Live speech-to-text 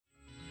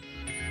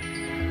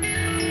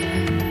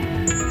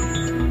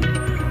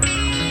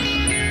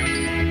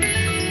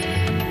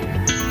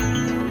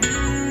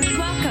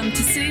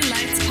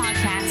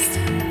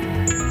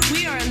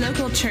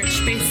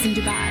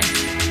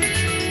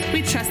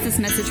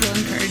which will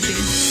encourage you.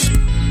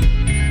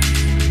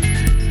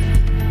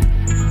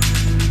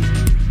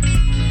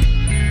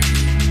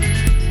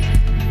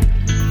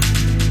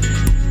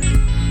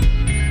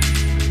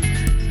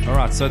 All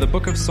right, so the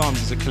Book of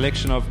Psalms is a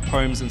collection of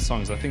poems and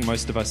songs. I think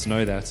most of us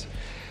know that.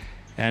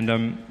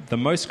 And the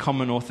most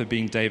common author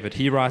being David.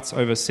 He writes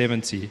over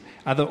 70.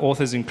 Other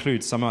authors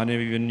include, some I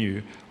never even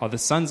knew, are the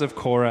sons of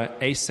Korah,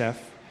 Asaph,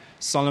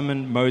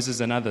 Solomon, Moses,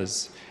 and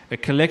others. A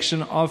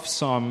collection of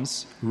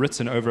psalms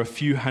written over a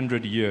few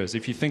hundred years.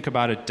 If you think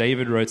about it,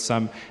 David wrote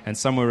some, and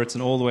some were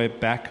written all the way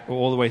back, or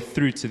all the way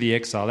through to the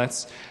exile.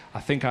 I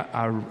think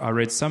I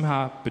read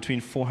somehow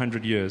between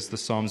 400 years the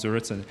Psalms were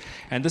written.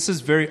 And this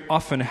is very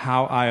often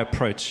how I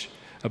approach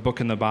a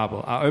book in the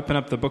Bible. I open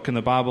up the book in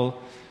the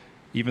Bible,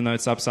 even though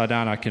it's upside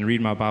down. I can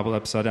read my Bible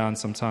upside down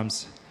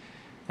sometimes.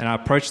 And I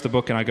approach the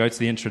book and I go to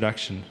the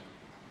introduction.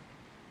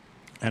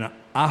 And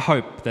I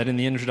hope that in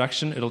the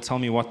introduction it'll tell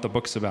me what the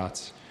book's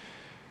about.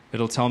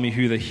 It'll tell me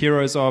who the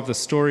heroes are of the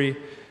story.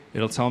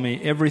 It'll tell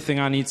me everything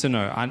I need to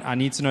know. I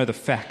need to know the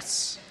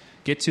facts.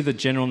 Get to the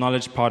general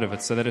knowledge part of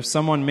it so that if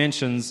someone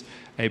mentions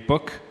a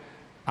book,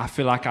 I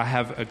feel like I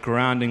have a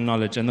grounding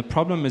knowledge. And the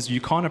problem is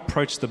you can't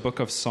approach the book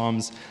of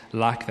Psalms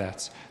like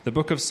that. The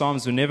book of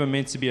Psalms were never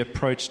meant to be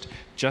approached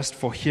just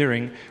for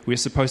hearing. We're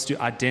supposed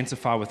to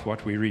identify with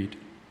what we read.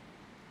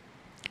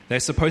 They're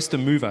supposed to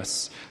move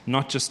us,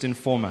 not just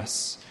inform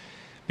us.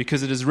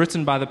 Because it is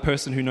written by the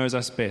person who knows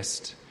us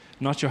best,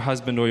 not your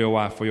husband or your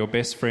wife or your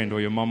best friend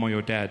or your mom or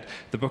your dad.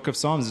 The book of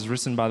Psalms is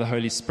written by the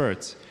Holy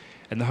Spirit.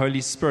 And the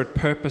Holy Spirit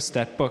purposed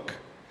that book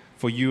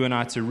for you and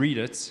I to read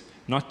it,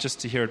 not just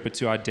to hear it, but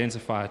to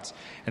identify it.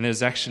 And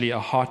there's actually a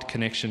heart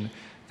connection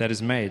that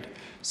is made.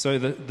 So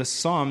the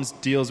Psalms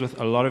deals with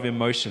a lot of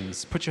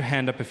emotions. Put your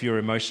hand up if you're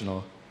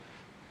emotional.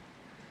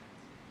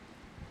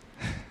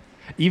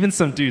 Even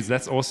some dudes,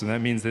 that's awesome.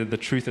 That means that the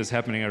truth is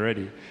happening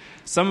already.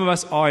 Some of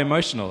us are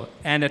emotional,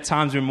 and at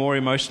times we're more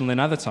emotional than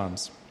other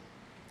times.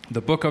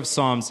 The book of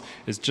Psalms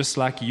is just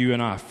like you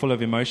and I, full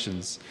of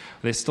emotions.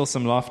 There's still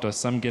some laughter,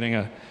 some getting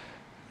a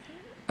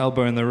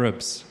elbow in the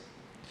ribs.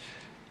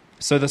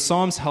 So the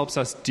Psalms helps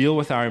us deal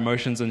with our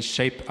emotions and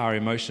shape our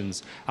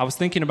emotions. I was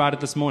thinking about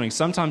it this morning.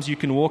 Sometimes you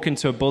can walk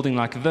into a building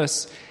like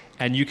this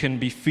and you can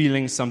be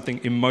feeling something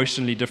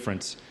emotionally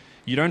different.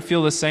 You don't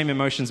feel the same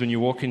emotions when you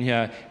walk in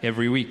here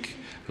every week.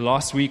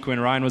 Last week when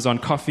Ryan was on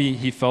coffee,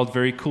 he felt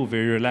very cool,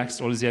 very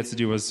relaxed. All he had to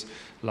do was,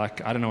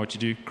 like, I don't know what you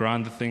do,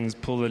 grind the things,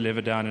 pull the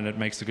lever down, and it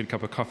makes a good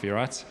cup of coffee,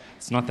 right?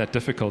 It's not that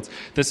difficult.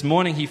 This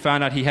morning he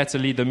found out he had to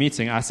lead the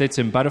meeting. I said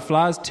to him,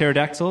 butterflies,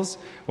 pterodactyls,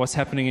 what's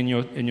happening in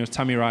your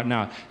tummy right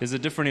now? There's a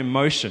different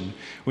emotion.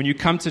 When you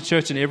come to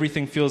church and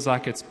everything feels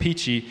like it's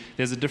peachy,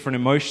 there's a different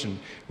emotion.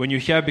 When you're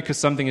here because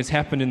something has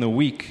happened in the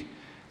week,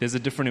 there's a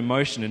different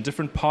emotion. In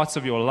different parts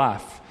of your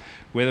life,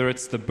 whether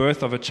it's the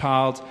birth of a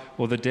child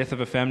or the death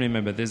of a family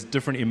member, there's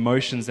different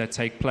emotions that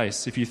take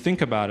place. If you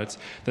think about it,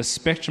 the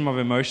spectrum of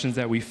emotions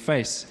that we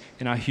face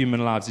in our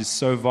human lives is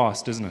so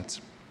vast, isn't it?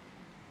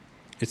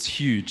 It's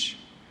huge.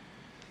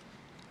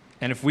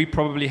 And if we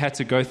probably had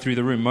to go through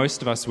the room,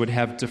 most of us would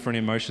have different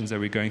emotions that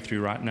we're going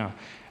through right now.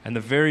 And the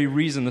very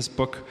reason this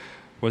book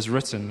was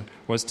written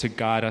was to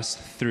guide us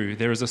through.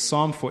 There is a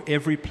psalm for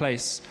every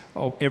place,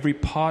 or every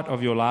part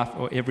of your life,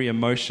 or every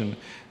emotion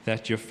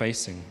that you're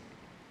facing.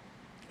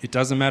 It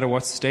doesn't matter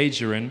what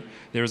stage you're in,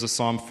 there is a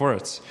psalm for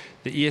it.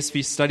 The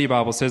ESV Study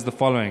Bible says the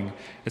following.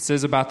 It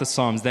says about the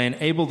psalms, they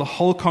enable the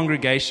whole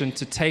congregation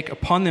to take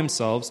upon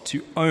themselves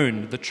to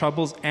own the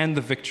troubles and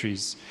the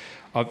victories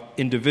of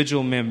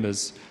individual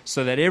members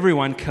so that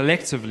everyone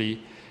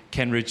collectively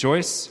can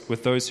rejoice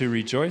with those who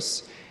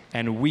rejoice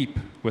and weep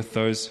with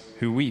those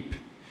who weep.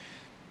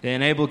 They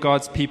enable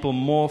God's people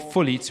more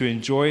fully to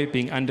enjoy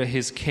being under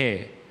His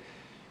care,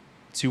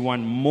 to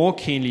want more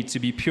keenly to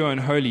be pure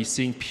and holy,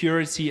 seeing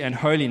purity and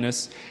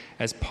holiness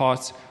as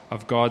part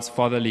of God's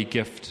fatherly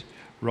gift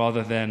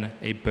rather than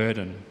a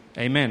burden.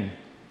 Amen.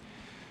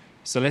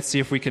 So let's see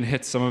if we can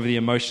hit some of the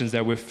emotions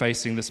that we're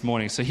facing this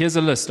morning. So here's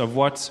a list of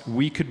what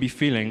we could be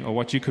feeling or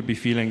what you could be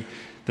feeling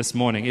this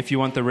morning. If you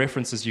want the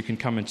references, you can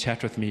come and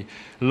chat with me.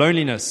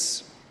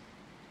 Loneliness.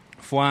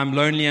 For I am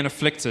lonely and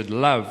afflicted.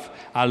 Love.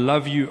 I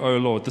love you, O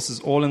Lord. This is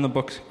all in the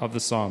book of the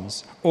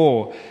Psalms.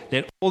 Or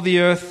let all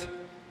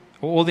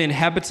the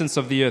inhabitants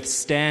of the earth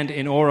stand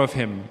in awe of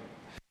him.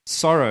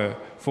 Sorrow,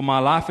 for my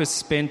life is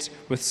spent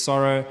with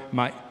sorrow,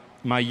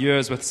 my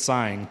years with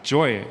sighing.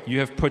 Joy, you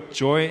have put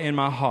joy in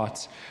my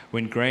heart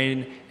when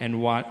grain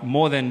and wine,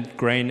 more than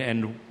grain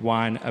and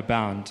wine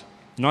abound.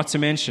 Not to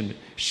mention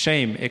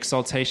shame,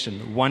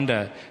 exaltation,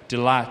 wonder,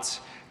 delight,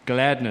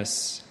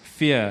 gladness,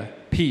 fear,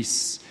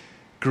 peace,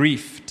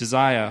 grief,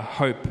 desire,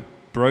 hope,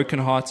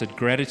 brokenhearted,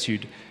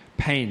 gratitude,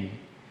 pain,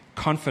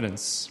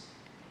 confidence.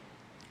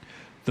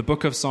 The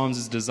book of Psalms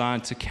is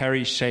designed to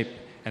carry, shape,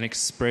 and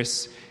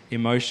express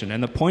emotion.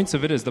 And the point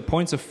of it is, the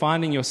point of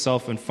finding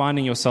yourself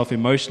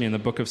emotionally in the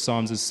book of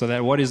Psalms is so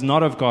that what is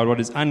not of God, what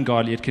is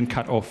ungodly, it can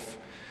cut off.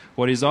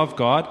 What is of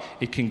God,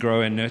 it can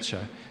grow and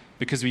nurture.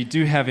 Because we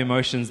do have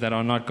emotions that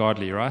are not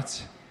godly,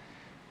 right?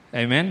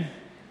 Amen?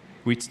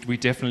 We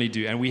definitely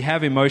do. And we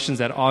have emotions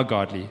that are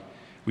godly.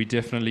 We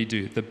definitely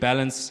do. The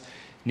balance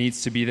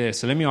needs to be there.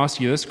 So let me ask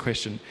you this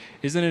question.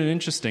 Isn't it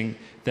interesting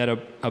that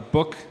a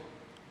book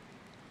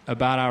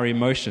about our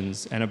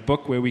emotions and a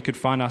book where we could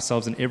find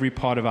ourselves in every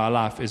part of our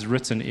life is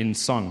written in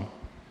song?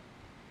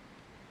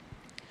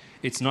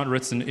 It's not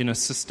written in a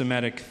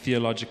systematic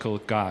theological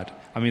guide.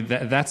 I mean,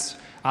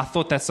 I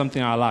thought that's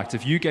something I liked.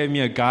 If you gave me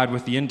a guide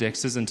with the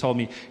indexes and told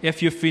me,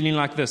 if you're feeling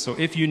like this, or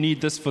if you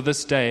need this for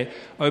this day,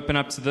 open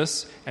up to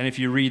this, and if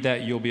you read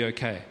that, you'll be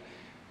okay.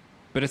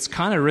 But it's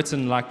kind of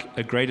written like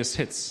a greatest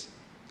hits,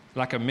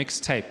 like a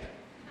mixtape.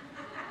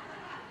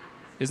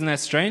 Isn't that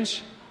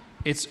strange?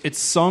 It's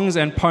songs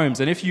and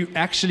poems. And if you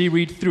actually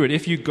read through it,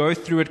 if you go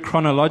through it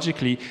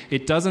chronologically,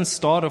 it doesn't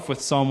start off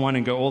with Psalm 1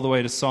 and go all the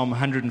way to Psalm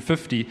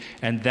 150,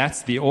 and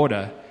that's the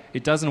order.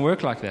 It doesn't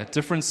work like that.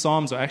 Different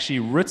psalms are actually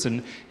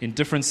written in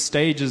different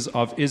stages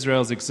of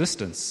Israel's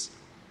existence.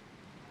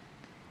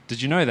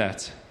 Did you know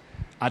that?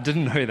 I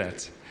didn't know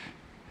that.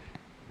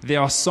 There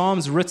are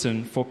psalms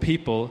written for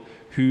people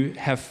who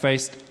have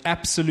faced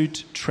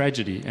absolute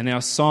tragedy, and there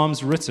are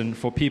psalms written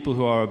for people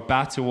who are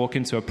about to walk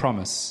into a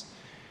promise.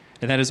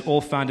 And that is all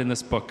found in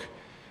this book.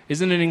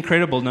 Isn't it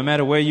incredible, no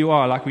matter where you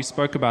are, like we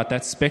spoke about,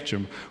 that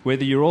spectrum,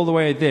 whether you're all the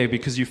way there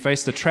because you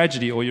faced a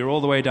tragedy or you're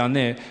all the way down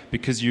there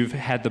because you've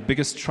had the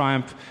biggest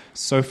triumph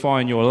so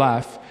far in your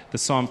life, the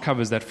psalm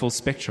covers that full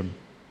spectrum.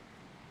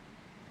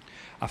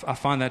 I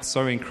find that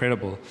so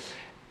incredible.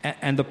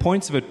 And the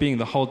point of it being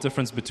the whole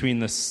difference between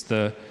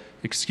the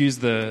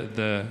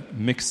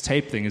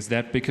mixtape thing is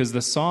that because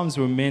the Psalms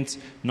were meant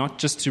not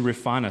just to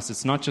refine us.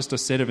 It's not just a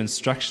set of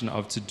instruction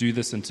of to do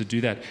this and to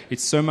do that.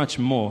 It's so much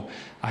more.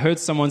 I heard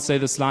someone say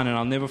this line, and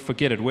I'll never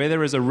forget it. Where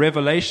there is a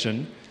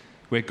revelation,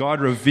 where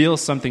God reveals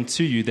something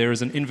to you, there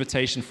is an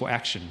invitation for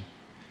action.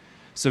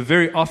 So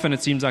very often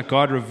it seems like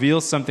God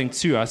reveals something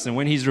to us, and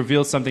when He's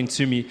revealed something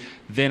to me,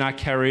 then I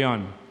carry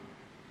on.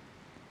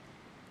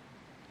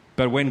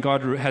 But when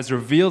God has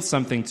revealed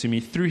something to me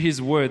through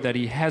His word that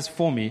He has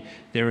for me,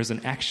 there is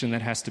an action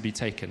that has to be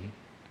taken.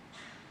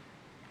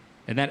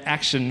 And that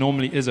action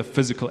normally is a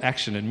physical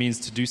action. It means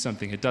to do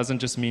something. It doesn't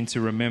just mean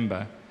to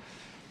remember.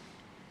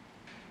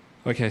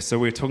 Okay, so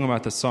we're talking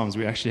about the Psalms.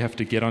 We actually have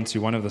to get onto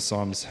one of the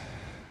Psalms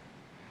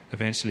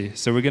eventually.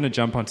 So we're going to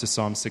jump onto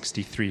Psalm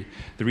 63.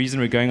 The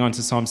reason we're going on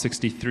to Psalm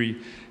 63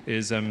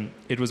 is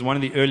it was one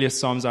of the earliest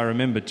Psalms I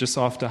remember. Just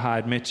after I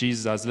had met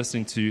Jesus, I was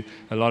listening to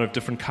a lot of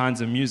different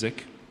kinds of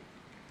music.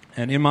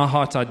 And in my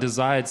heart, I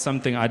desired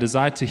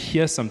to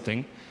hear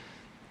something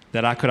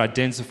that I could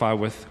identify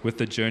with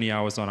the journey I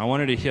was on. I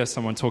wanted to hear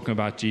someone talking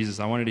about Jesus.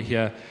 I wanted to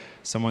hear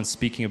someone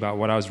speaking about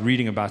what I was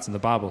reading about in the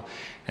Bible.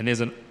 And there's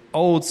an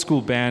old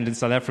school band in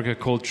South Africa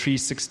called Tree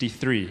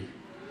 63.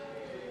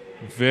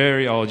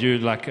 Very old. You're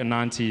like a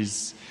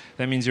 90s.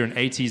 That means you're an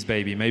 80s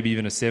baby, maybe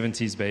even a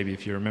 70s baby,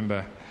 if you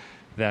remember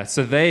that.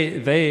 So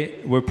they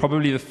were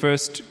probably the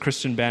first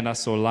Christian band I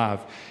saw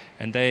live.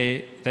 And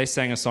they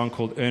sang a song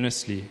called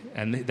Earnestly.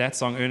 And that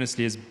song,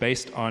 Earnestly, is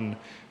based on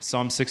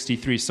Psalm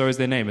 63. So is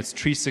their name. It's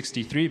Tree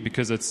 63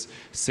 because it's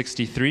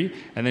 63.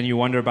 And then you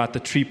wonder about the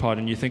tree part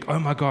and you think, oh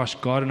my gosh,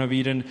 Garden of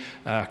Eden,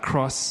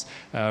 cross,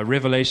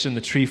 Revelation, the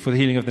tree for the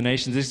healing of the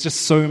nations. There's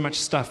just so much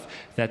stuff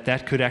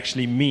that could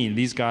actually mean.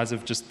 These guys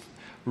have just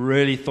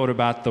really thought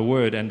about the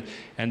word.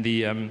 And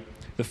the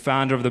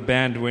founder of the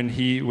band, when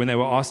they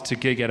were asked to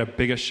gig at a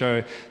bigger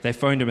show, they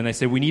phoned him and they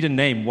said, we need a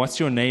name. What's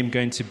your name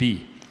going to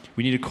be?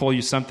 We need to call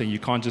you something. You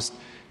can't just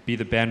be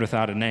the band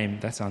without a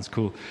name. That sounds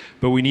cool.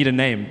 But we need a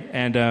name.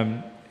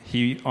 And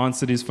he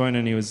answered his phone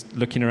and he was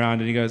looking around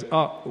and he goes,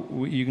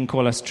 oh, you can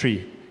call us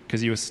Tree, because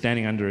he was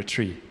standing under a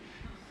tree.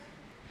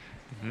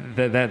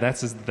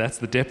 That's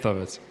the depth of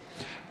it.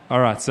 All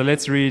right, so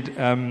let's read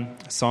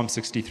Psalm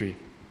 63.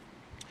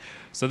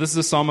 So this is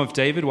a psalm of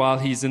David while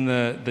he's in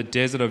the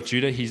desert of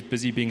Judah. He's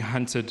busy being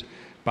hunted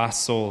by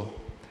Saul.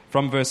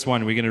 From verse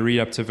 1, we're going to read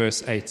up to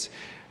verse 8.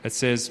 It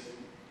says,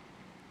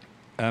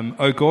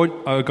 O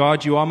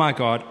God, you are my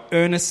God.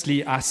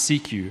 Earnestly I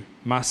seek you.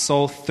 My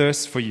soul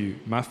thirsts for you.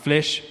 My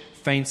flesh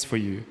faints for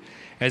you,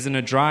 as in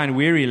a dry and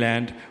weary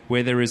land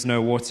where there is no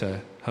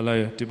water.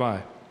 Hello,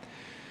 Dubai.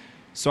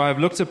 So I have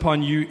looked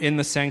upon you in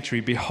the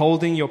sanctuary,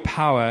 beholding your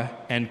power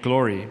and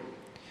glory.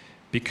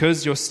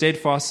 Because your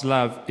steadfast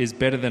love is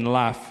better than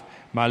life,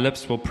 my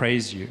lips will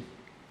praise you.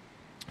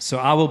 So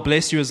I will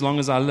bless you as long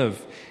as I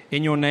live.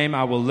 In your name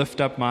I will lift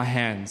up my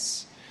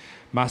hands.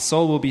 My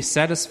soul will be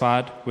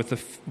satisfied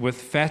with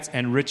fat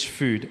and rich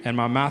food, and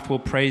my mouth will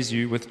praise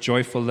you with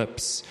joyful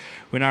lips.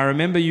 When I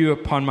remember you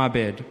upon my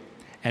bed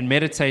and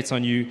meditate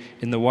on you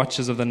in the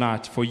watches of the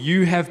night, for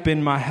you have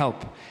been my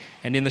help,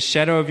 and in the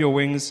shadow of your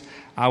wings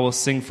I will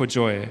sing for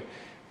joy.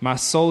 My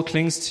soul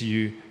clings to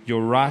you,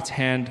 your right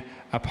hand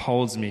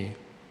upholds me.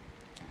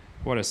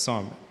 What a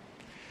psalm.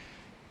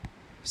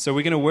 So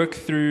we're going to work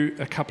through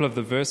a couple of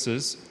the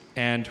verses,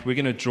 and we're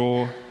going to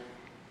draw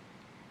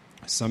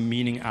some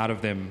meaning out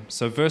of them.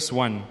 So verse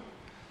 1,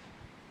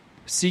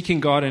 seeking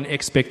God in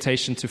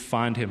expectation to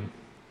find Him.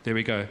 There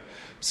we go.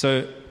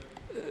 So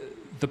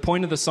the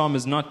point of the psalm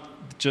is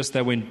not just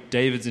that when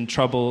David's in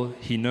trouble,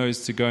 he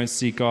knows to go and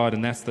seek God,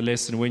 and that's the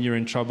lesson. When you're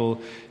in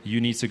trouble, you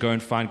need to go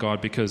and find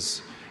God,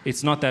 because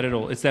it's not that at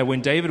all. It's that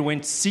when David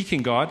went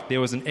seeking God, there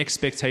was an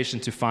expectation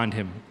to find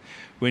him.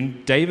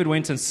 When David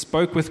went and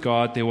spoke with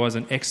God, there was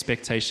an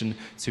expectation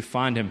to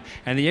find him.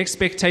 And the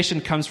expectation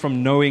comes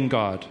from knowing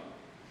God.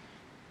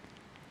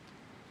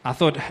 I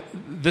thought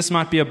this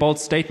might be a bold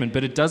statement,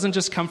 but it doesn't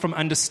just come from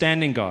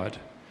understanding God.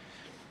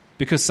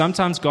 Because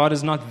sometimes God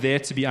is not there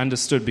to be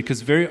understood.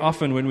 Because very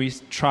often when we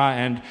try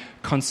and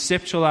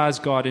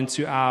conceptualize God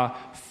into our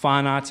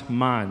finite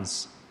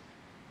minds,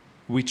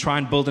 we try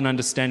and build an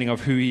understanding of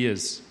who He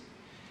is.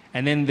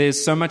 And then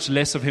there's so much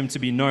less of Him to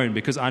be known,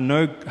 because I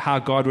know how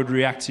God would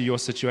react to your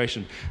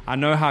situation. I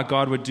know how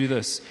God would do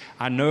this.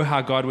 I know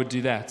how God would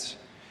do that.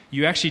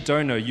 You actually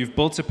don't know. You've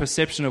built a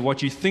perception of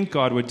what you think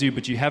God would do,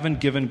 but you haven't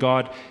given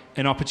God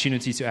an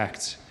opportunity to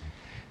act.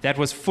 That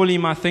was fully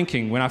my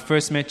thinking when I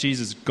first met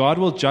Jesus. God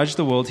will judge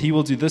the world. He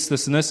will do this,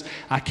 this, and this.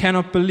 I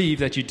cannot believe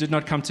that you did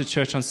not come to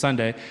church on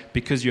Sunday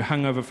because you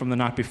hung over from the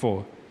night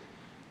before.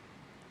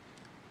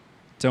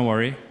 Don't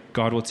worry.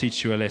 God will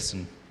teach you a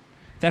lesson.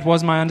 That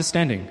was my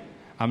understanding.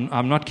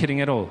 I'm not kidding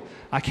at all.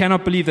 I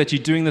cannot believe that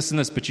you're doing this and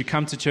this, but you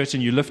come to church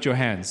and you lift your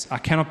hands. I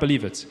cannot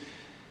believe it.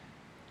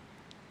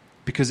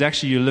 Because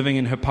actually you're living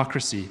in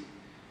hypocrisy.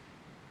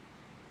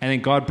 And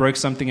then God broke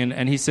something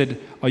and He said,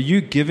 are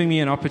you giving me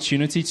an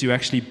opportunity to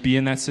actually be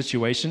in that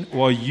situation?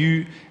 Or are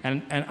you,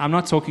 and I'm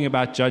not talking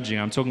about judging,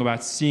 I'm talking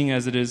about seeing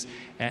as it is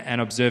and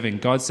observing.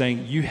 God's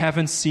saying, you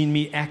haven't seen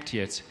me act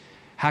yet.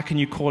 How can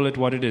you call it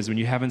what it is when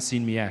you haven't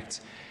seen me act?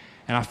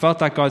 And I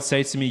felt like God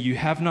said to me, you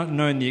have not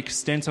known the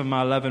extent of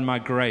my love and my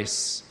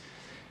grace.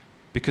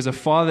 Because a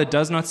father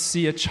does not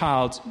see a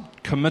child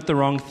commit the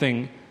wrong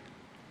thing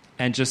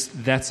and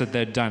just, that's it,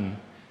 they're done.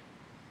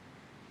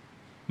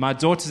 My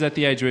daughter's at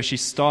the age where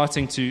she's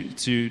starting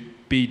to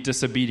be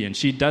disobedient.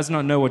 She does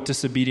not know what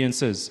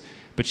disobedience is,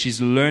 but she's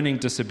learning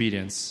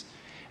disobedience.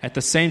 At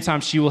the same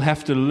time, she will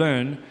have to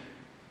learn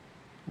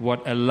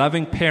what a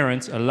loving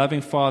parent, a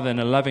loving father, and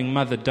a loving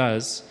mother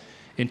does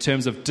in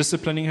terms of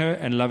disciplining her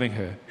and loving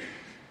her.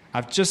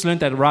 I've just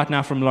learned that right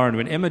now from Lauren.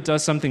 When Emma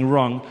does something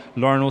wrong,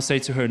 Lauren will say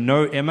to her,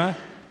 no, Emma.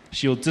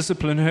 She'll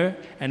discipline her,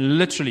 and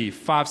literally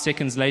 5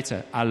 seconds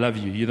later, I love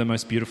you. You're the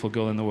most beautiful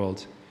girl in the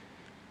world.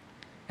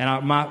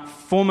 And my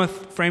former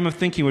frame of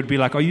thinking would be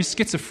like, are you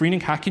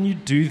schizophrenic? How can you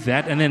do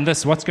that? And then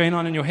this, what's going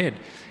on in your head?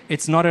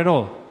 It's not at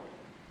all.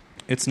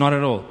 It's not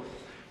at all.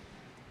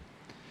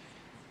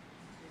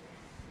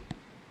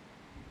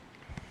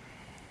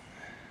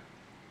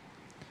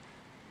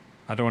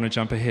 I don't want to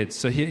jump ahead.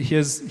 So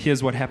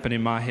here's what happened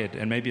in my head,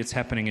 and maybe it's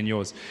happening in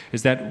yours,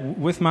 is that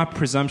with my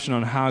presumption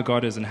on how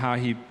God is and how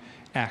He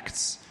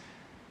acts,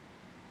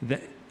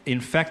 that, in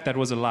fact, that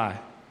was a lie.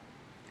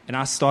 And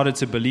I started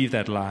to believe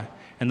that lie.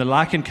 And the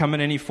lie can come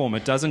in any form.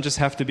 It doesn't just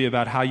have to be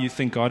about how you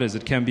think God is.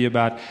 It can be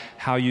about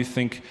how you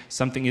think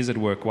something is at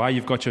work, why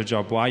you've got your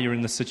job, why you're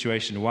in this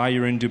situation, why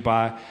you're in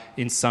Dubai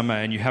in summer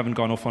and you haven't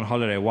gone off on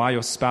holiday, why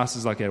your spouse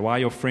is like that, why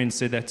your friend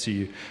said that to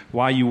you,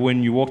 why you,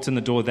 when you walked in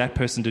the door, that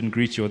person didn't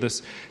greet you, or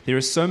this. There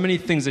are so many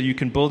things that you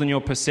can build in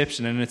your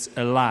perception, and it's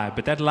a lie.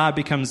 But that lie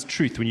becomes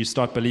truth when you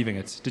start believing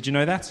it. Did you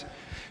know that?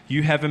 I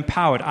have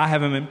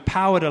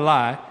empowered a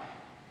lie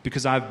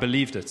because I've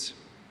believed it.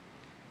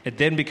 It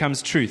then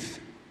becomes truth.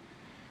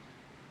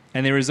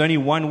 And there is only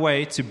one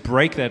way to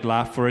break that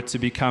lie for it to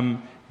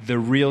become the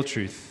real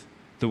truth,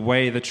 the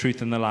way, the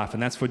truth, and the life.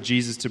 And that's for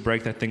Jesus to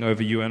break that thing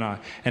over you and I.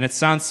 And it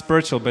sounds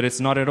spiritual, but it's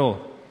not at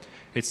all.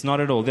 It's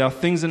not at all. There are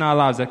things in our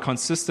lives that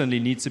consistently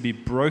need to be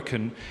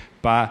broken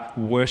by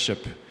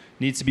worship,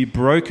 need to be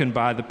broken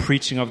by the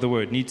preaching of the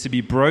word, need to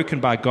be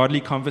broken by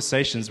godly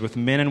conversations with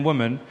men and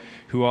women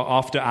who are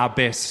after our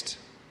best.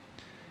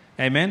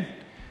 Amen?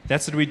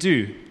 That's what we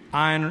do.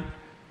 Iron,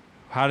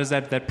 how does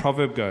that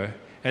proverb go?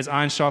 As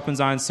iron sharpens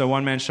iron, so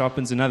one man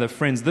sharpens another.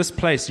 Friends, this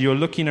place, you're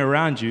looking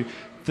around you,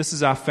 this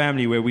is our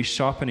family where we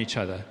sharpen each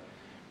other.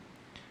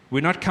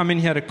 We're not coming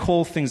here to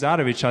call things out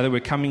of each other. We're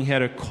coming here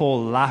to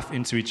call life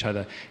into each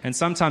other. And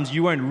sometimes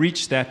you won't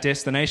reach that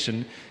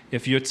destination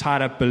if you're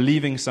tied up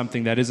believing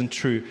something that isn't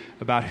true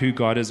about who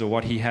God is or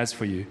what He has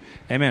for you.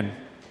 Amen.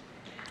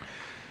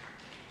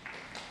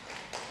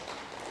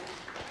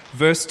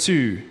 Verse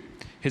 2,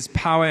 His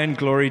power and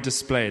glory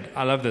displayed.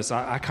 I love this.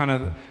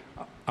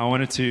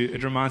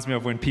 It reminds me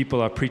of when people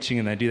are preaching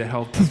and they do that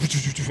whole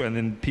and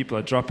then people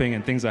are dropping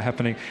and things are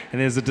happening and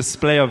there's a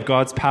display of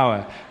God's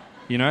power.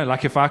 You know,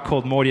 like if I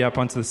called Morty up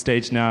onto the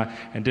stage now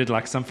and did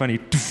like some funny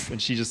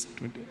and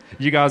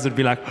you guys would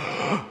be like,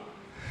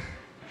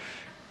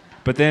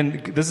 but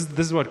then this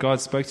is what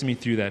God spoke to me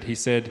through that. He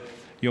said,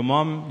 your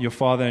mom, your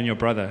father, and your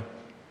brother.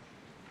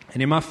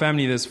 And in my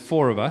family, there's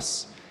 4 of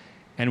us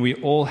and we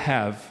all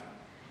have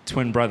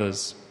twin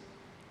brothers.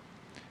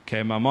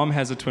 Okay, my mom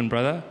has a twin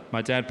brother.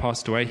 My dad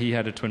passed away. He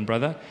had a twin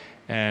brother.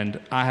 And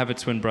I have a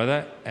twin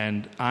brother.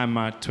 And I'm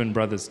my twin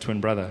brother's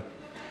twin brother.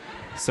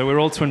 So we're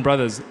all twin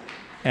brothers.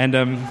 And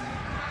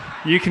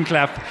you can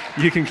clap.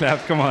 You can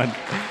clap. Come on.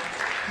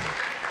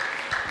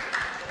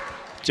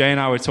 Jay and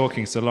I were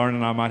talking, so Lauren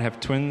and I might have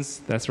twins.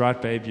 That's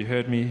right, babe, you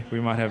heard me. We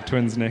might have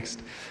twins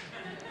next.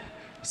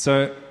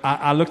 So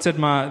I looked at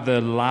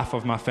the life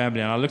of my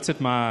family, and I looked at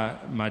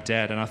my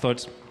dad, and I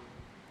thought,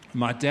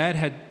 my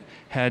dad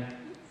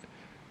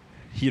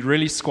he'd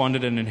really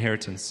squandered an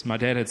inheritance. My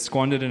dad had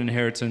squandered an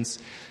inheritance.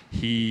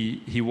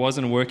 He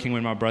wasn't working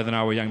when my brother and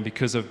I were young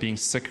because of being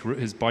sick,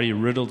 his body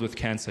riddled with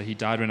cancer. He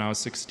died when I was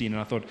 16,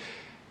 and I thought,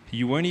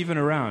 you weren't even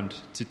around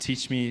to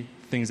teach me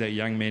things that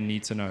young men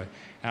need to know.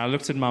 And I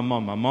looked at my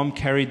mom. My mom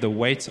carried the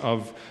weight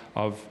of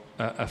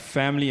a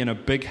family in a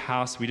big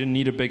house. We didn't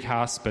need a big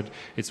house, but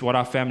it's what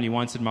our family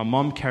wanted. My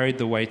mom carried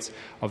the weight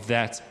of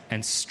that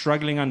and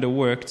struggling under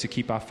work to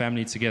keep our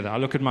family together. I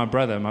look at my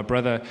brother. My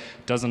brother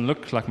doesn't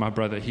look like my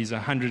brother. He's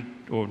 100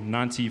 or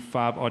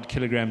 95 odd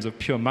kilograms of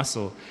pure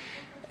muscle.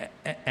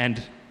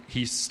 And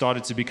he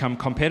started to become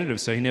competitive,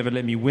 so he never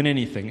let me win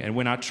anything. And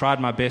when I tried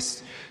my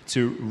best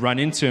to run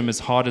into him as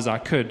hard as I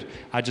could,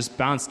 I just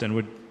bounced and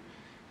would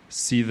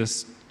see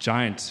this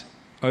giant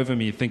over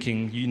me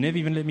thinking, you never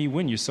even let me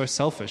win, you're so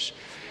selfish.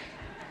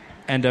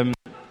 And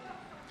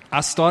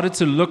I started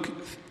to look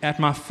at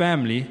my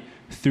family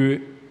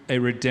through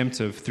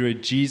a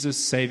Jesus,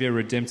 Savior,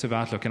 redemptive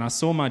outlook. And I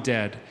saw my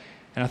dad,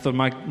 and I thought,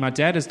 my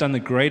dad has done the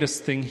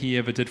greatest thing he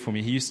ever did for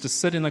me. He used to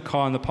sit in the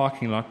car in the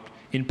parking lot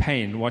in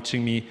pain,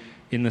 watching me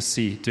in the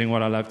sea, doing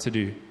what I love to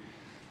do.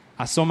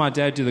 I saw my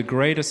dad do the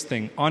greatest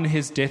thing on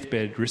his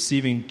deathbed,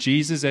 receiving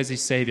Jesus as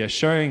his Savior,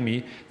 showing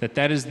me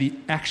that is the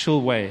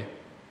actual way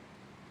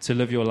to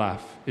live your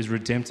life, is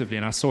redemptively.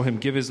 And I saw him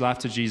give his life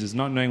to Jesus,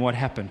 not knowing what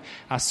happened.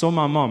 I saw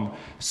my mom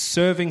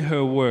serving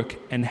her work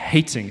and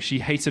hating. She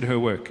hated her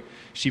work.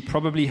 She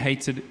probably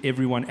hated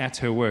everyone at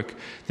her work.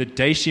 The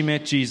day she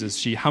met Jesus,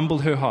 she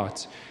humbled her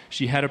heart.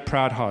 She had a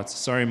proud heart.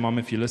 Sorry, Mom,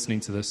 if you're listening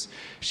to this.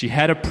 She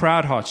had a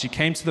proud heart. She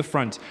came to the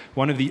front.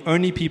 One of the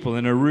only people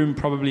in a room,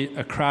 probably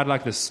a crowd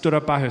like this, stood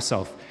up by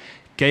herself,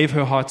 gave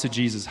her heart to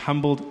Jesus,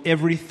 humbled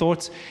every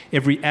thought,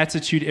 every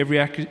attitude, every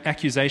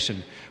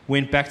accusation,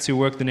 went back to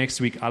work the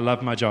next week. I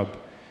love my job.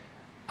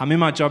 I'm in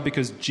my job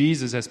because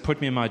Jesus has put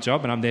me in my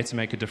job, and I'm there to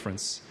make a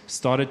difference.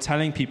 Started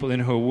telling people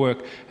in her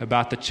work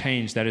about the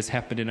change that has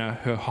happened in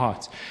her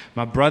heart.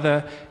 My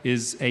brother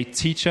is a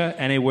teacher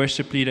and a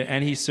worship leader,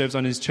 and he serves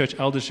on his church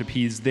eldership.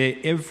 He's there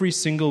every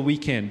single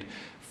weekend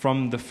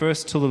from the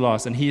first till the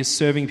last, and he is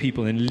serving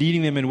people and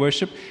leading them in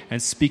worship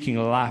and speaking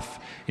life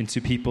into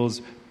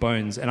people's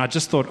bones. And I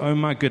just thought, oh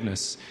my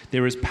goodness,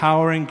 there is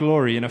power and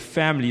glory in a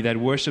family that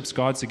worships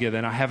God together,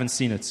 and I haven't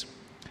seen it.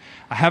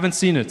 I haven't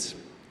seen it.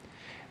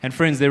 And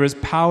friends, there is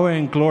power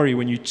and glory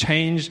when you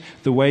change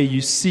the way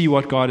you see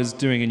what God is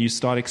doing and you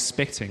start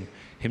expecting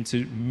him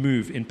to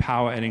move in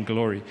power and in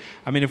glory.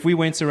 I mean, if we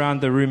went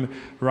around the room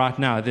right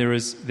now, there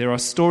are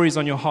stories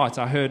on your heart.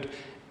 I heard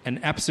an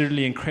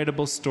absolutely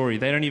incredible story.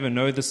 They don't even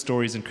know the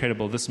story is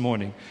incredible this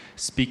morning,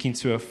 speaking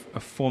to a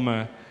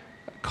former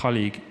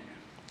colleague.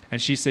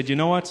 And she said, you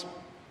know what?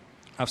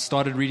 I've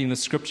started reading the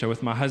scripture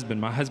with my husband.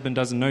 My husband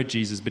doesn't know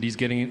Jesus, but he's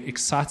getting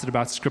excited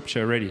about scripture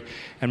already.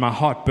 And my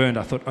heart burned.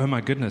 I thought, oh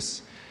my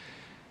goodness,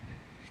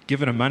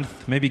 give it a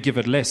month, maybe give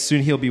it less.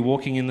 Soon he'll be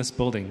walking in this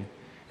building.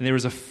 And there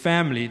is a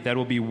family that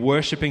will be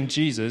worshiping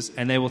Jesus,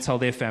 and they will tell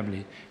their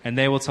family, and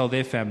they will tell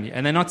their family.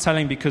 And they're not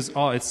telling because,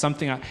 it's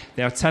something.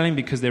 They are telling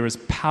because there is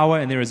power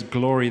and there is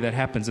glory that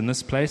happens in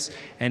this place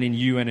and in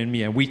you and in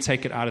me. And we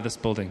take it out of this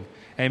building.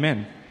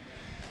 Amen.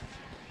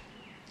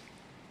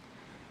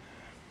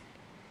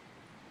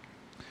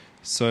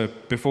 So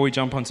before we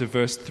jump onto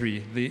verse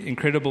 3, the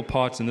incredible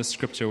part in this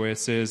scripture where it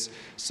says,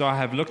 so I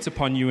have looked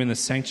upon you in the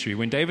sanctuary.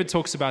 When David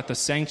talks about the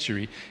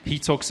sanctuary, he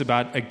talks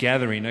about a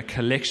gathering, a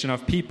collection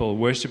of people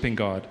worshiping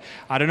God.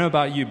 I don't know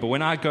about you, but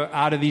when I go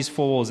out of these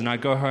four walls and I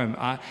go home,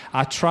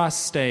 I try to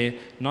stay,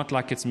 not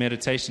like it's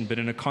meditation, but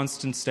in a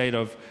constant state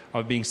of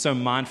being so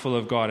mindful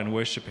of God and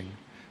worshiping.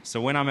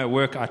 So when I'm at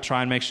work, I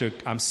try and make sure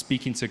I'm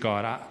speaking to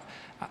God.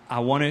 I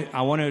want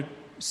to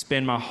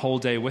spend my whole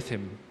day with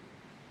him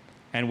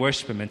and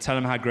worship him and tell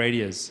him how great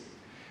he is.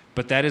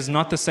 But that is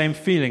not the same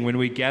feeling when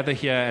we gather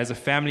here as a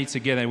family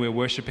together and we're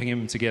worshiping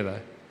him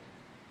together.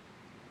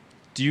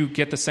 Do you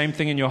get the same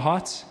thing in your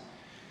heart?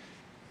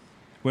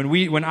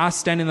 When I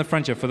stand in the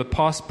front here for the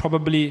past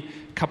probably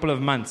couple of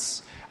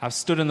months, I've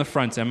stood in the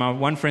front, and my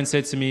one friend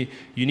said to me,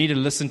 you need to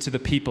listen to the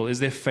people. Is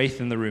there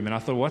faith in the room? And I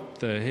thought, what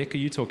the heck are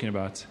you talking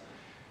about?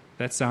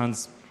 That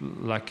sounds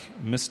like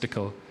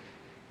mystical.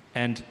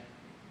 And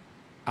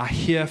I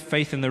hear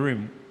faith in the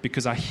room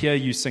because I hear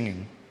you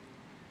singing.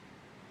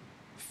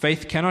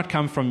 Faith cannot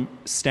come from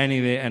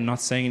standing there and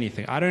not saying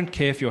anything. I don't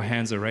care if your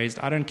hands are raised.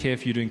 I don't care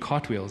if you're doing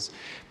cartwheels.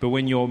 But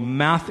when your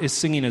mouth is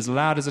singing as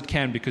loud as it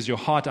can because your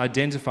heart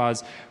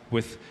identifies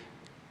with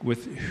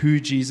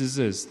who Jesus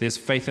is, there's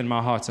faith in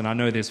my heart, and I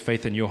know there's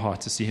faith in your heart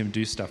to see him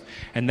do stuff.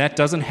 And that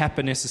doesn't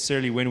happen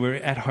necessarily when we're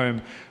at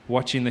home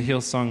watching the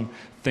Hillsong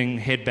thing,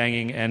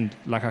 headbanging, and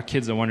like our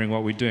kids are wondering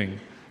what we're doing.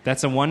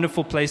 That's a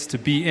wonderful place to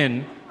be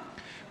in.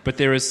 But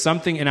there is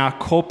something in our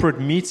corporate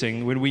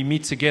meeting when we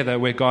meet together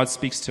where God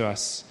speaks to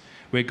us,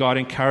 where God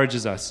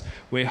encourages us,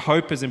 where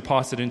hope is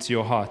imparted into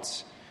your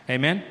heart.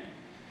 Amen?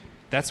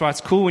 That's why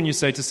it's cool when you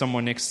say to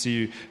someone next to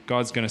you,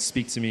 God's going to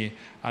speak to me.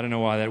 I don't know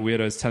why that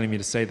weirdo is telling me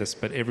to say this,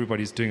 but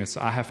everybody's doing it,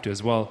 so I have to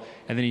as well.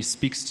 And then he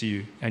speaks to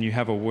you, and you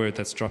have a word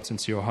that's dropped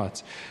into your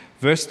heart.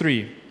 Verse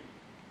 3.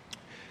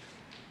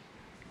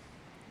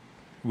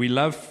 We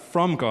love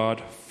from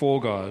God,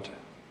 for God.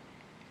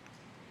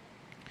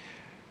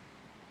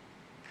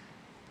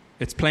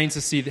 It's plain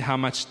to see how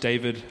much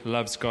David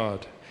loves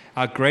God.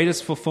 Our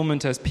greatest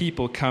fulfillment as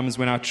people comes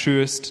when our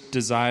truest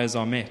desires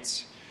are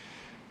met.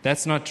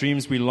 That's not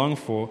dreams we long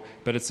for,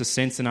 but it's a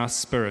sense in our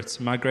spirit.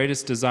 My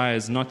greatest desire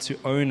is not to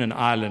own an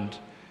island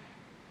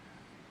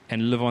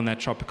and live on that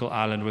tropical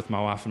island with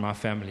my wife and my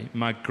family.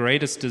 My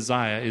greatest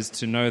desire is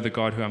to know the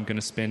God who I'm going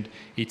to spend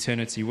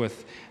eternity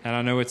with, and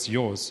I know it's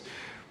yours.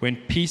 When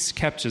peace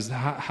captures,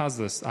 how's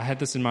this? I had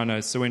this in my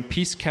notes. So when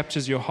peace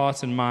captures your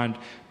heart and mind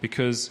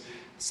because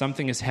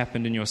something has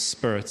happened in your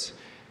spirit,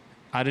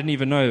 I didn't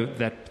even know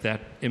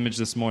that image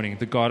this morning.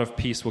 The God of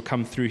peace will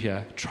come through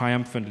here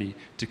triumphantly,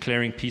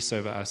 declaring peace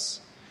over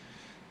us.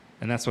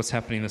 And that's what's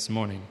happening this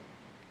morning.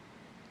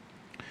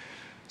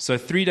 So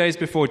 3 days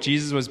before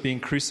Jesus was being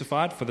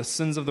crucified for the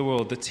sins of the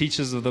world, the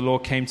teachers of the law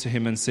came to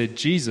him and said,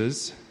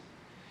 Jesus,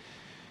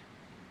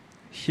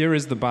 here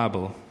is the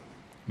Bible,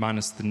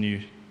 minus the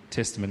New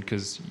Testament,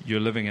 because you're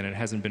living in it. It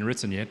hasn't been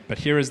written yet. But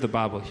here is the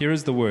Bible. Here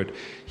is the Word.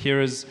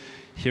 Here is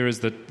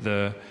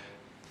the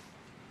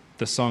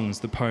songs,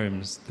 the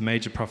poems, the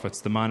major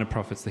prophets, the minor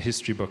prophets, the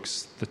history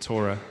books, the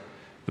Torah,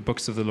 the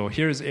books of the law.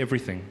 Here is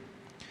everything.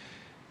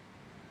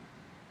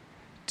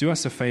 Do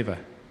us a favor.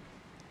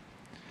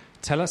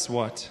 Tell us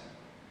what's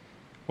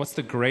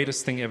the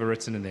greatest thing ever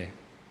written in there?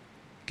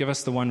 Give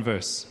us the one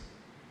verse.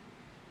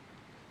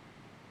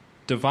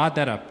 Divide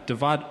that up.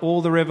 Divide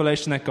all the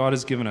revelation that God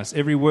has given us.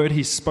 Every word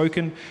he's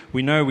spoken,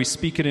 we know we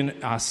speak it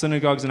in our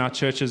synagogues and our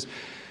churches.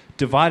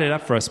 Divide it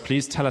up for us.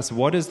 Please tell us,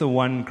 what is the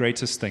one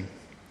greatest thing?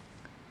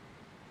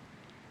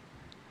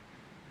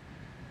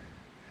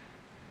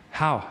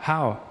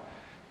 How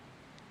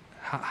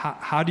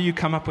do you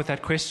come up with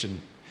that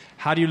question?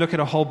 How do you look at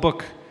a whole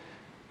book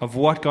of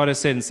what God has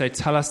said and say,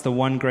 tell us the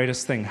one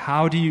greatest thing?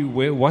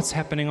 What's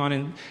happening on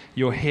in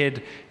your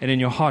head and in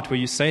your heart where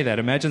you say that?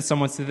 Imagine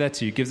someone said that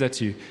to you, gives that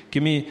to you.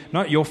 Give me,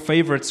 not your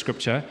favorite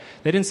scripture.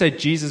 They didn't say,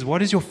 Jesus,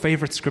 what is your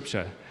favorite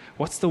scripture?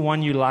 What's the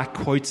one you like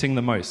quoting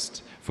the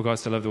most? For God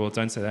so loved the world,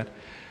 don't say that.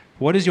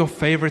 What is your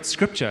favorite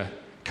scripture?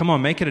 Come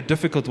on, make it a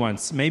difficult one.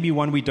 Maybe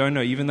one we don't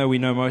know, even though we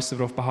know most of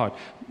it off by heart.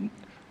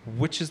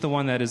 Which is the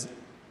one that is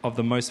of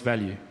the most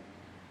value?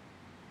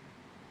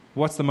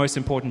 What's the most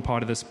important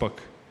part of this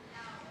book?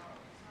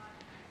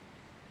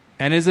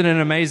 And isn't it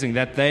amazing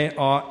that they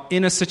are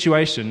in a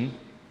situation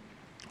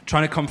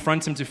trying to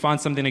confront him to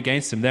find something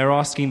against him? They're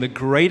asking the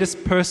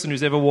greatest person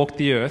who's ever walked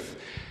the earth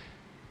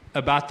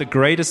about the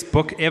greatest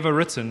book ever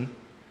written,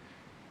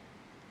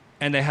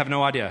 and they have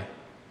no idea.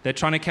 They're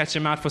trying to catch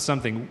him out for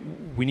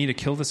something. We need to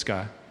kill this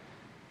guy.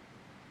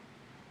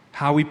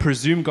 How we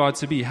presume God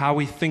to be, how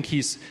we think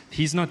he's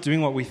not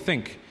doing what we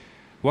think.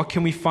 What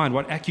can we find?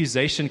 What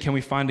accusation can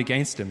we find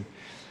against him?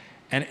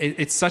 And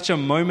it's such a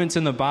moment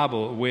in the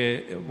Bible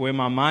where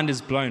my mind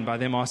is blown by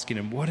them asking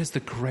him, what is the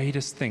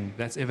greatest thing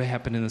that's ever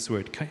happened in this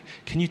word?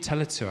 Can you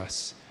tell it to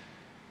us?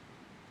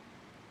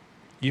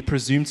 You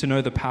presume to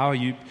know the power.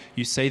 You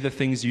say the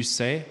things you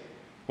say.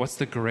 What's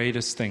the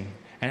greatest thing?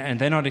 And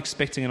they're not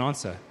expecting an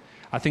answer.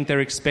 I think they're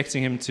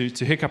expecting him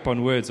to hiccup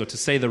on words or to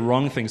say the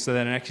wrong thing so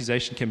that an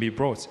accusation can be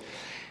brought.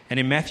 And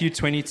in Matthew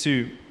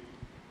 22,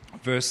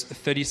 verse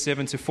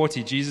 37 to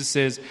 40, Jesus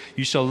says,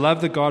 you shall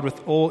love the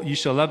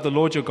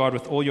Lord your God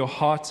with all your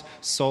heart,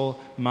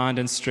 soul, mind,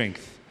 and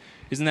strength.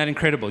 Isn't that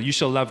incredible? You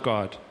shall love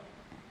God.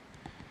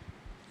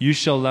 You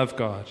shall love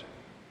God.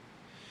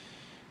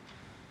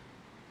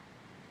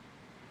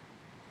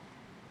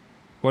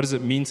 What does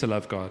it mean to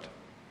love God?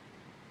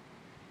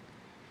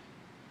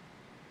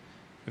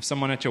 If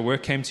someone at your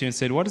work came to you and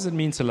said, what does it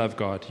mean to love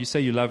God? You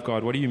say you love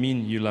God. What do you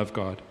mean you love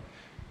God?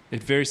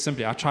 It very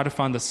simply, I try to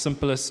find the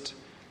simplest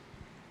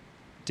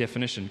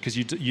definition because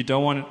you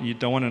don't want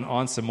an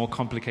answer more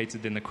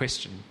complicated than the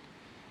question.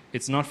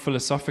 It's not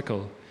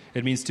philosophical.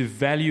 It means to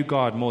value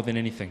God more than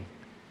anything.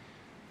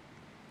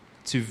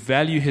 To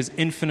value his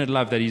infinite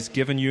love that he's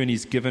given you and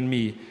he's given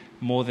me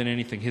more than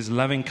anything. His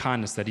loving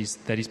kindness that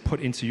he's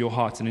put into your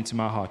heart and into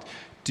my heart.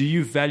 Do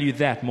you value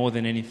that more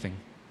than anything?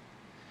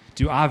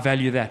 Do I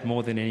value that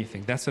more than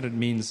anything? That's what it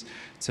means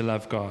to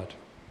love God.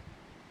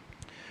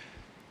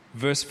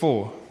 Verse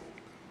 4,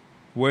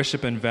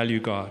 worship and value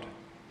God.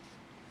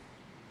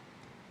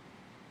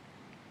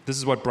 This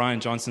is what Brian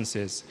Johnson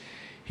says.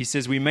 He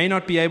says, we may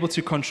not be able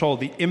to control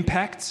the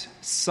impact,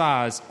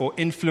 size, or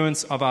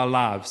influence of our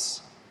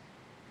lives,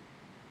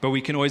 but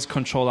we can always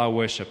control our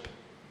worship.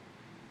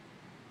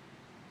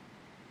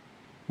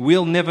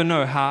 We'll never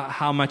know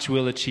how much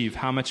we'll achieve,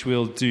 how much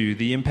we'll do,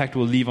 the impact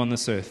we'll leave on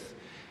this earth.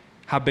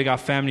 How big our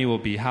family will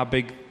be, how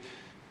big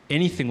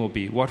anything will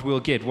be, what we'll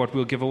get, what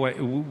we'll give away.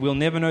 We'll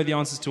never know the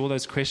answers to all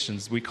those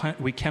questions. We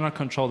cannot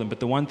control them,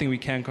 but the one thing we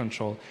can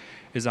control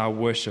is our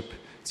worship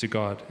to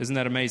God. Isn't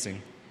that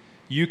amazing?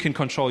 You can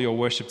control your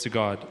worship to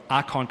God.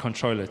 I can't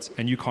control it,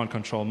 and you can't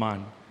control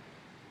mine.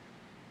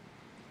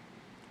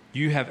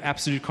 You have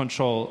absolute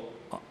control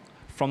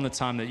from the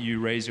time that you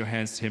raise your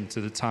hands to Him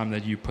to the time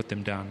that you put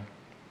them down.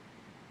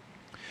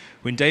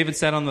 When David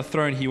sat on the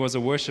throne, he was a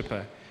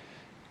worshiper.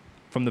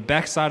 From the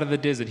backside of the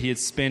desert, he had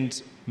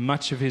spent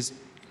much of his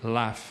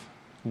life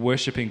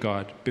worshiping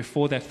God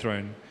before that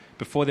throne.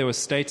 Before there was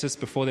status,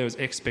 before there was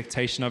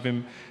expectation of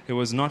him, it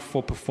was not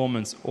for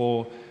performance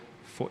or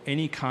for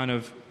any kind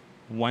of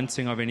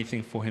wanting of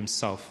anything for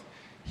himself.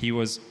 He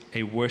was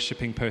a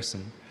worshiping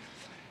person.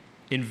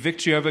 In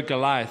victory over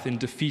Goliath, in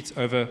defeat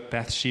over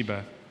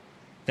Bathsheba,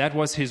 that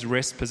was his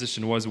rest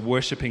position, was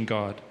worshiping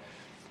God.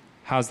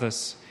 How's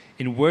this?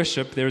 In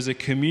worship, there is a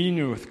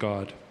communion with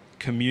God.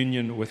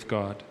 Communion with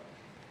God.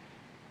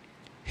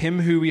 Him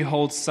who we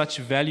hold such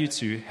value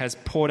to has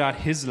poured out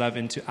his love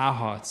into our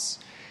hearts,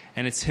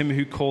 and it's him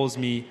who calls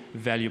me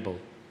valuable.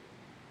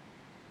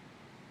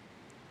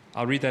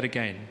 I'll read that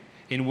again.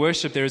 In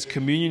worship, there is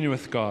communion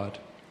with God.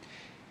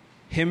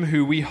 Him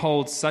who we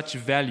hold such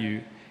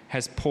value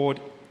has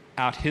poured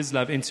out his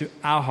love into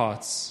our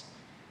hearts,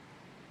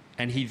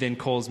 and he then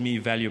calls me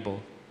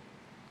valuable.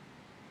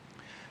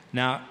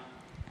 Now,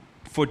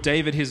 for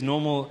David, his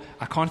normal,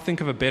 I can't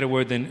think of a better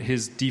word than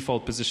his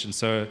default position.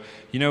 So,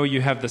 you know, you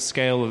have the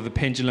scale or the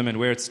pendulum, and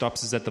where it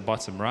stops is at the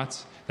bottom,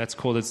 right? That's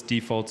called its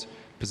default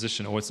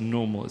position, or its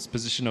normal, its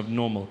position of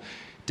normal.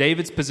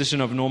 David's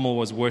position of normal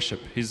was worship.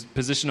 His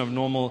position of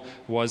normal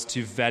was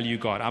to value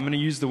God. I'm going to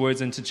use the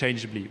words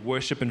interchangeably,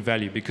 worship and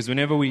value, because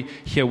whenever we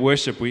hear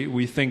worship,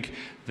 we think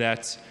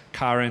that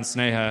Kara and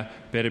Sneha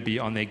better be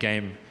on their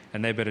game,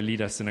 and they better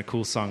lead us in a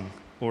cool song,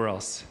 or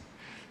else.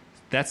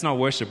 That's not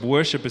worship.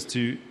 Worship is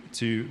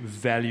to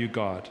value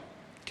God.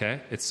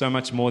 Okay? It's so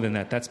much more than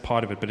that. That's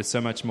part of it, but it's so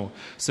much more.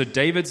 So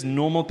David's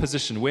normal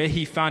position, where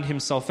he found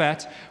himself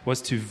at,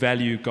 was to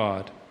value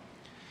God.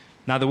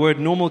 Now, the word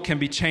normal can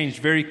be changed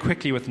very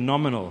quickly with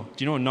nominal.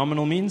 Do you know what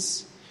nominal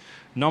means?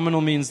 Nominal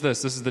means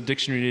this. This is the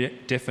dictionary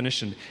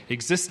definition.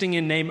 Existing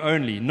in name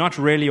only, not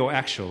really or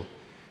actual.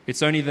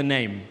 It's only the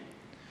name.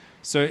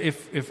 So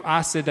if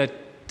I said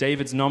that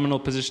David's nominal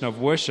position of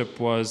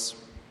worship was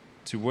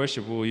to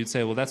worship, well, you'd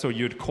say, well, that's what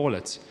you'd call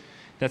it.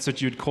 That's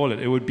what you'd call it.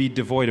 It would be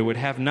devoid. It would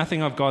have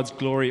nothing of God's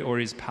glory or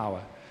his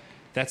power.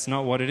 That's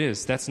not what it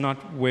is. That's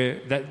not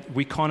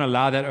we can't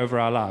allow that over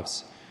our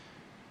lives.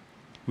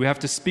 We have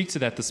to speak to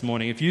that this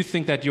morning. If you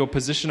think that your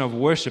position of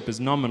worship is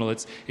nominal,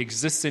 it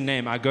exists in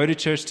name. I go to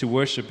church to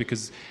worship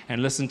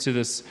and listen to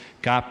this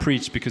guy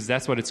preach because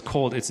that's what it's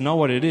called. It's not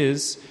what it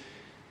is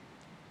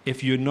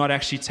if you're not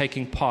actually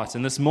taking part.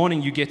 And this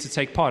morning you get to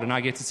take part and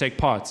I get to take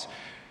part.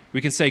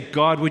 We can say,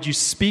 God, would you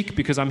speak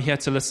because I'm here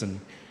to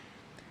listen?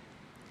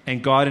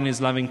 And God in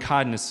his loving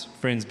kindness,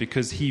 friends,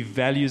 because he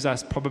values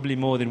us probably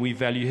more than we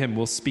value him,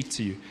 will speak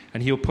to you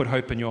and he'll put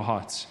hope in your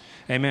hearts.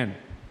 Amen.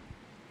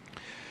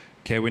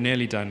 Okay, we're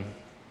nearly done.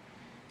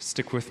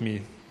 Stick with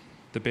me.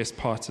 The best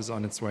part is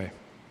on its way.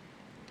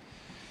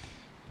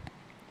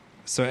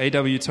 So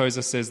A.W.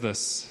 Tozer says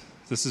this.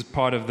 This is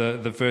part of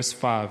the verse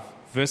 5.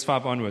 Verse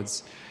 5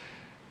 onwards.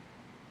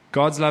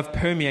 God's love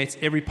permeates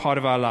every part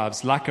of our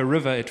lives. Like a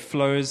river, it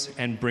flows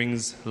and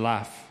brings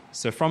life.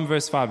 So from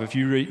verse 5, if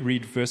you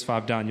read verse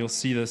 5 down, you'll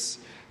see this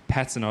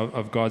pattern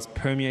of God's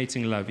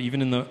permeating love.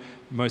 Even in the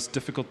most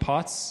difficult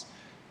parts,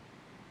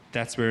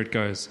 that's where it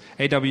goes.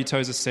 A.W.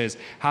 Tozer says,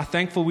 how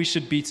thankful we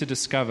should be to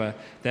discover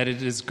that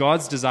it is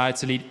God's desire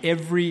to lead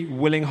every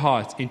willing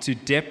heart into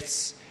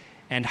depths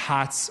and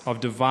heights of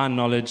divine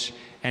knowledge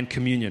and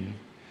communion.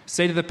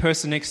 Say to the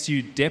person next to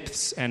you,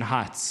 depths and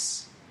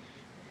heights.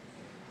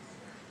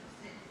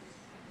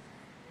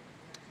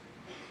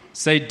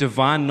 Say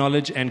divine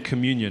knowledge and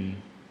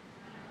communion.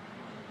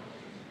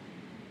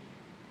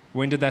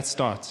 When did that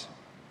start?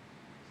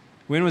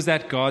 When was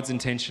that God's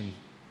intention?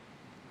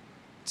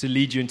 To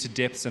lead you into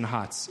depths and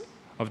heights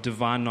of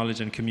divine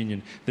knowledge and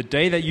communion. The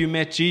day that you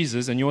met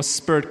Jesus and your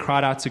spirit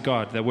cried out to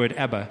God, the word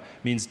Abba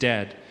means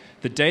dad.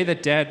 The day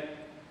that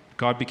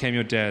God became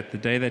your dad, the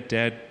day that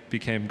dad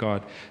became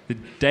God, the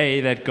day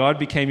that God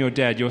became your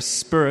dad, your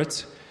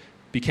spirit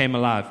became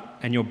alive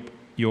and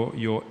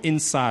your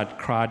inside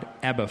cried,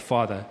 Abba,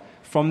 Father.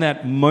 From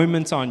that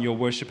moment on, your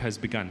worship has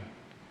begun.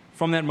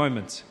 From that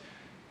moment.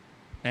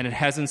 And it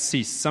hasn't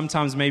ceased.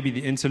 Sometimes maybe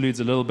the interlude's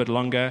a little bit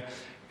longer,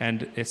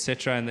 and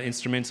etc., and the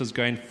instrumental's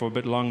going for a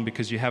bit long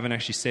because you haven't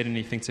actually said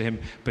anything to him,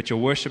 but your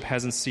worship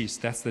hasn't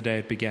ceased. That's the day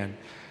it began.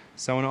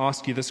 So I want to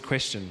ask you this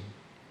question.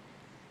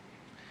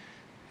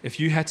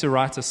 If you had to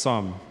write a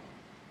psalm,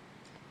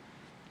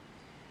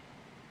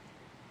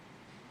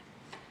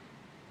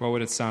 what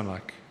would it sound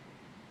like?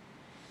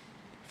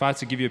 If I had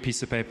to give you a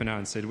piece of paper now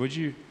and said, would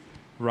you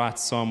write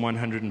Psalm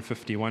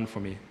 151 for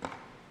me?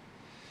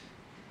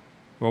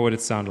 What would it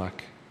sound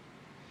like?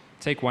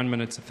 Take 1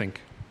 minute to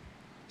think.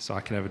 So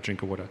I can have a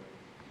drink of water.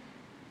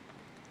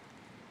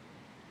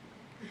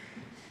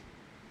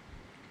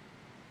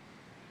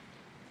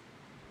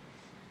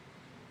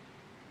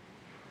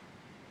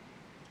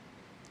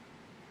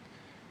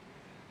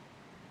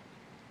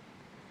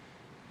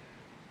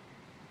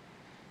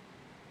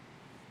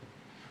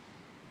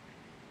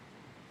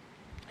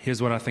 Here's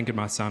what I think it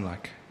might sound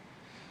like.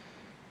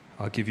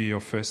 I'll give you your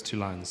first 2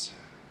 lines.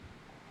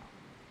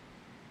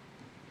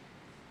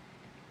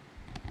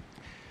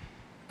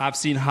 I've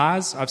seen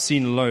highs, I've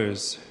seen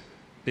lows.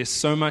 There's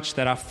so much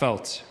that I've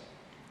felt.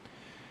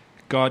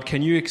 God,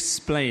 can you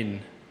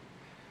explain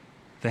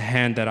the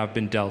hand that I've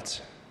been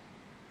dealt?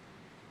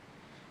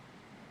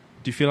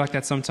 Do you feel like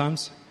that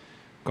sometimes?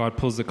 God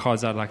pulls the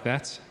cards out like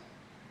that,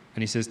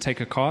 and he says, take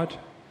a card.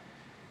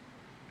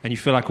 And you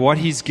feel like what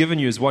he's given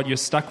you is what you're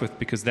stuck with,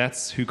 because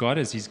that's who God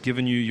is. He's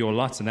given you your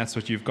lot, and that's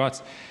what you've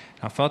got.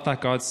 I felt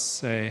like God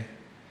say,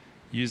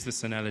 use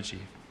this analogy.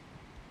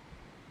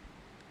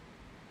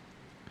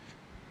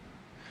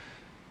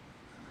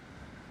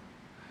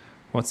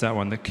 What's that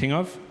one? The king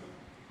of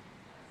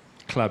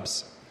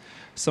clubs.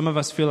 Some of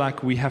us feel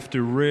like we have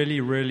to really,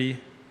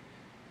 really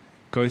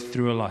go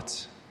through a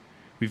lot.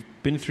 We've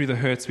been through the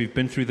hurts, we've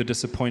been through the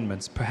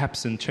disappointments,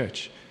 perhaps in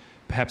church,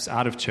 perhaps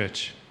out of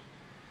church.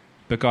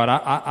 But God,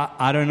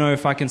 I don't know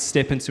if I can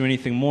step into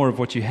anything more of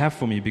what you have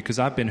for me, because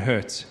I've been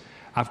hurt.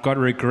 I've got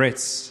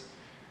regrets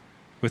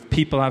with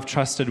people I've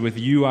trusted, with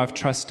you I've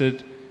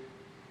trusted.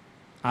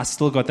 I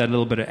still got that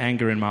little bit of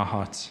anger in my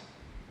heart.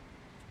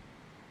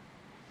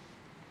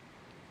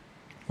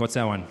 What's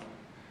that one?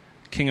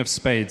 King of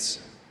Spades.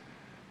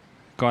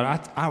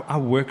 God, I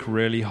work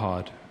really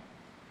hard.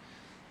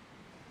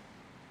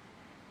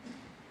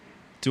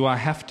 Do I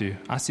have to?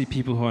 I see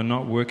people who are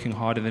not working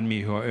harder than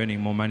me, who are earning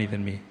more money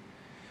than me.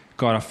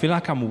 God, I feel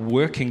like I'm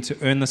working to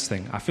earn this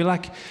thing. I feel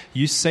like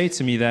you say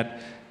to me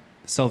that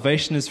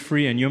salvation is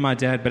free and you're my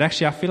dad, but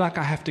actually I feel like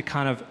I have to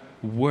kind of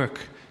work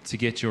to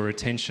get your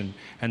attention.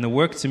 And the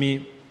work to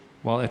me,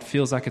 well, it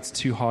feels like it's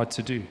too hard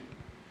to do.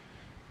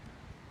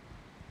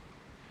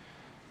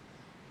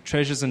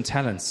 Treasures and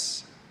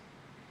talents.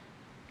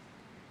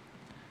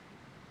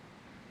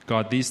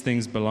 God, these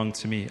things belong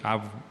to me.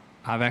 I've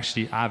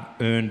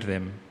earned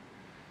them.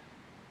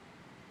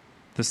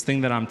 This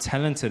thing that I'm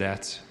talented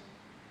at,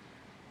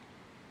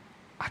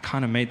 I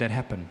kind of made that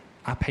happen.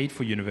 I paid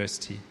for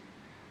university.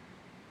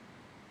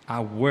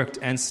 I worked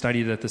and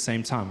studied at the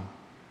same time.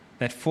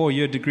 That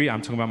 4-year degree,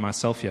 I'm talking about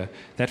myself here,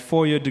 that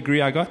 4-year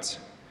degree I got,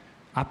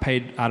 I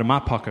paid out of my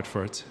pocket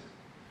for it.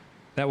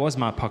 That was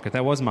my pocket.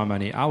 That was my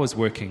money. I was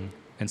working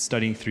and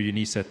studying through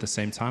UNISA at the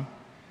same time.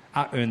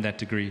 I earned that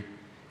degree.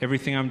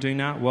 Everything I'm doing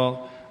now,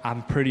 well,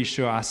 I'm pretty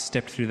sure I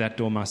stepped through that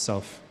door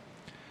myself.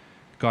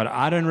 God,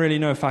 I don't really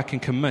know if I can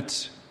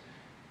commit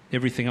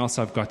everything else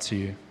I've got to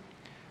you.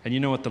 And you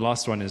know what the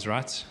last one is,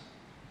 right?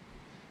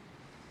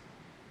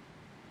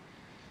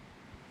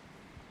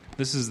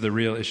 This is the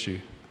real issue.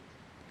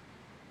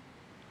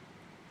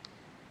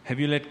 Have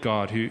you let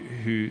God,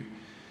 the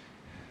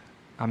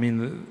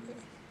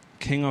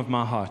King of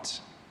my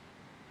heart,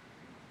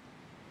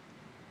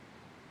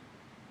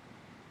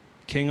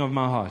 King of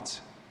my heart,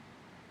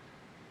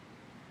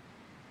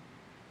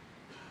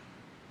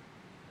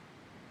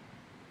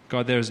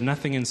 God, there is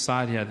nothing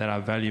inside here that I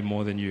value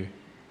more than you.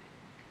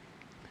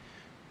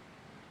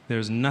 There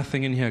is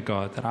nothing in here,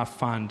 God, that I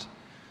find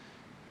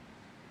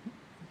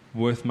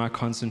worth my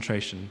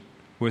concentration,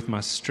 worth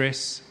my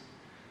stress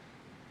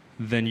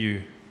than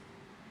you.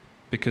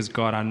 Because,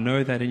 God, I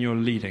know that in your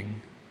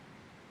leading,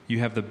 you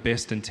have the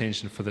best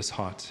intention for this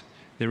heart.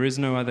 There is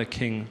no other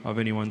king of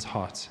anyone's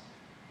heart.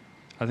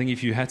 I think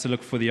if you had to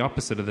look for the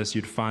opposite of this,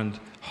 you'd find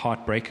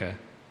heartbreaker.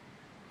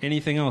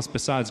 Anything else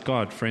besides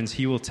God, friends,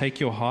 he will take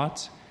your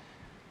heart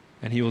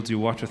and he will do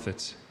what with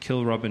it?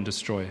 Kill, rob, and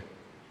destroy.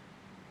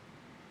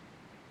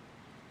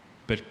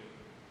 But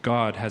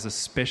God has a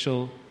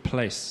special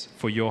place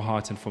for your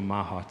heart and for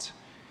my heart.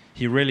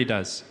 He really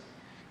does.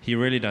 He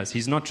really does.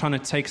 He's not trying to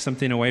take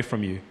something away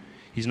from you.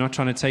 He's not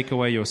trying to take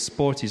away your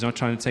sport. He's not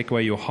trying to take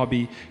away your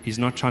hobby. He's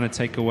not trying to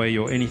take away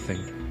your anything.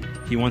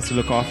 He wants to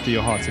look after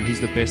your heart, and he's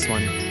the best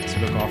one to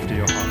look after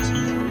your heart.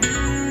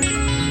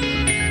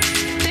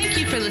 Thank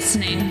you for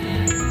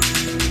listening.